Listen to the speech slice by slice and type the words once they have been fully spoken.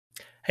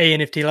Hey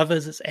NFT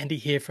lovers, it's Andy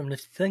here from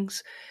Nifty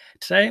Things.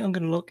 Today I'm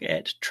going to look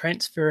at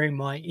transferring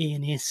my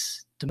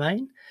ENS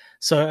domain.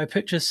 So I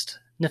purchased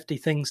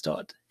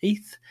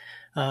niftythings.eth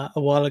a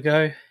while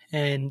ago,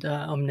 and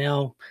I'm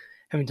now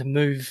having to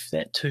move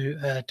that to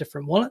a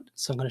different wallet.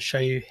 So I'm going to show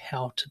you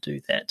how to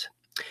do that.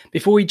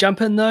 Before we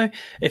jump in though,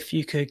 if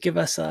you could give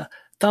us a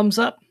thumbs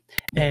up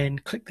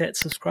and click that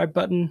subscribe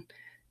button,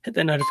 hit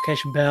that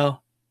notification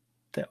bell,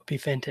 that would be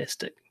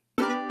fantastic.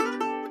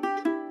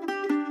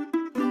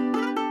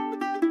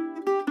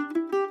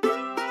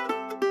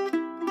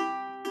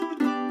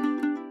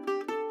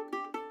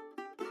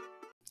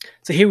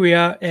 So here we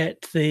are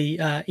at the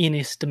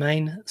ENS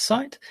domain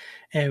site,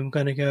 and we're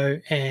going to go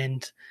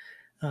and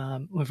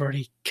we've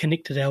already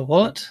connected our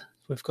wallet.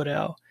 We've got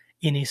our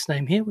ENS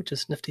name here, which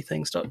is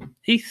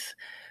niftythings.eth.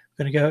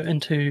 We're going to go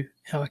into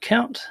our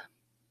account,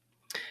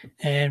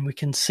 and we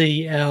can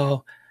see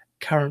our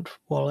current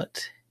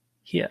wallet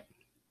here.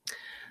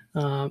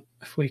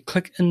 If we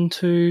click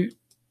into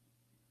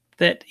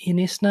that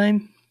ENS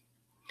name,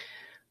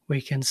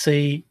 we can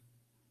see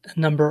a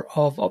number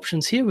of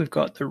options here. We've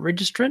got the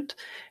registrant,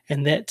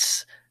 and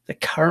that's the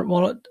current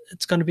wallet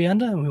it's going to be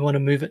under, and we want to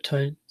move it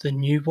to the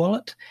new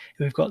wallet.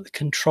 And we've got the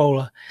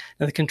controller.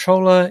 Now the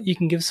controller, you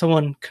can give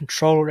someone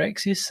controller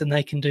access, and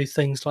they can do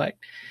things like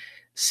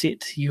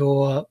set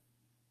your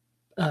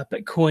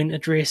Bitcoin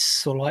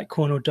address or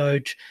Litecoin or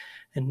Doge,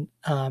 and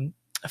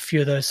a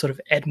few of those sort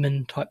of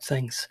admin type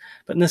things.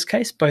 But in this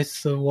case,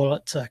 both the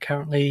wallets are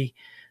currently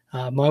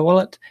my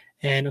wallet,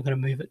 and I'm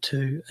going to move it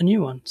to a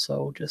new one. So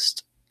I'll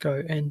just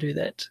go and do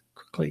that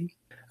quickly.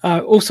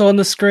 Also on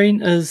the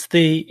screen is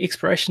the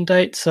expiration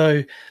date. So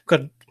I've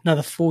got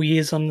another 4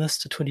 years on this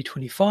to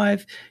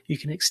 2025. You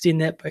can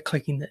extend that by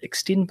clicking the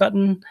extend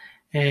button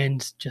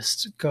and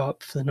just go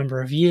up for the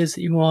number of years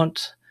that you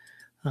want.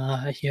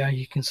 Here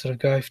you can sort of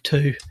go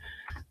to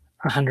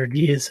 100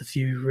 years if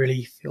you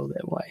really feel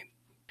that way.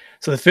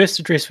 So the first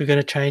address we're going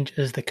to change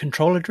is the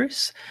control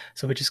address.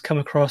 So we just come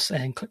across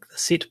and click the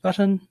set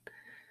button.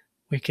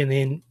 We can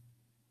then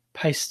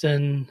paste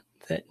in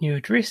that new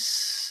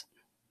address,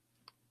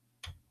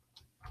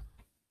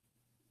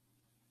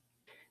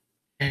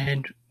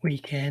 and we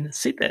can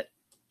set that.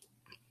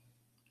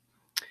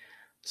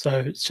 So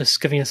it's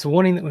just giving us a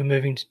warning that we're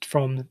moving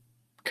from the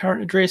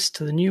current address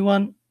to the new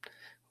one.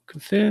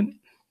 Confirm.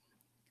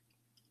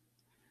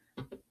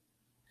 We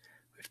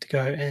have to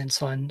go and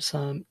sign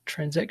some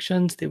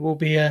transactions. There will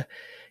be a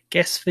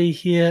gas fee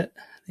here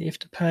that you have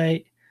to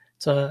pay.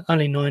 So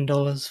only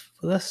 $9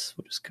 for this.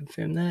 We'll just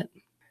confirm that.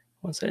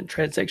 Once that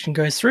transaction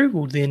goes through,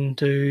 we'll then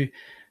do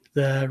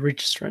the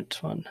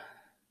registrant one.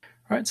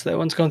 All right, so that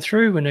one's gone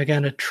through. We're now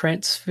going to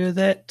transfer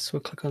that. So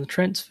we'll click on the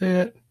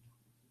transfer,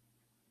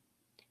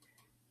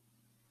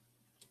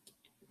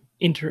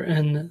 enter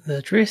in the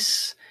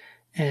address,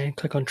 and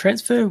click on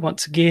transfer.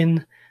 Once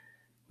again,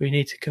 we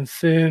need to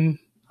confirm,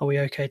 are we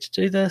okay to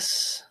do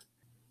this?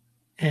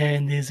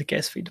 And there's a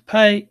gas fee to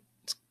pay.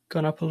 It's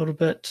gone up a little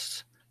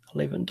bit,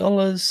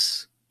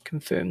 $11.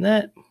 Confirm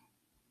that.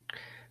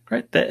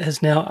 Great, that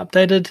has now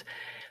updated.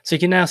 So you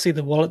can now see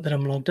the wallet that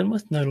I'm logged in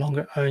with no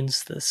longer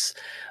owns this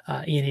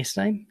ENS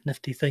name,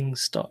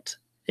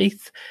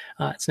 niftythings.eth.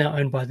 It's now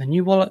owned by the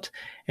new wallet,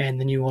 and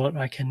the new wallet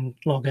I can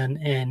log in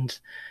and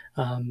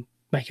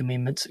make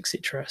amendments,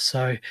 etc.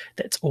 So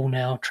that's all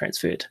now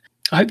transferred.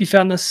 I hope you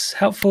found this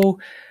helpful.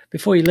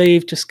 Before you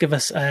leave, just give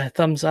us a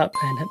thumbs up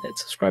and hit that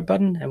subscribe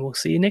button, and we'll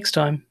see you next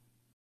time.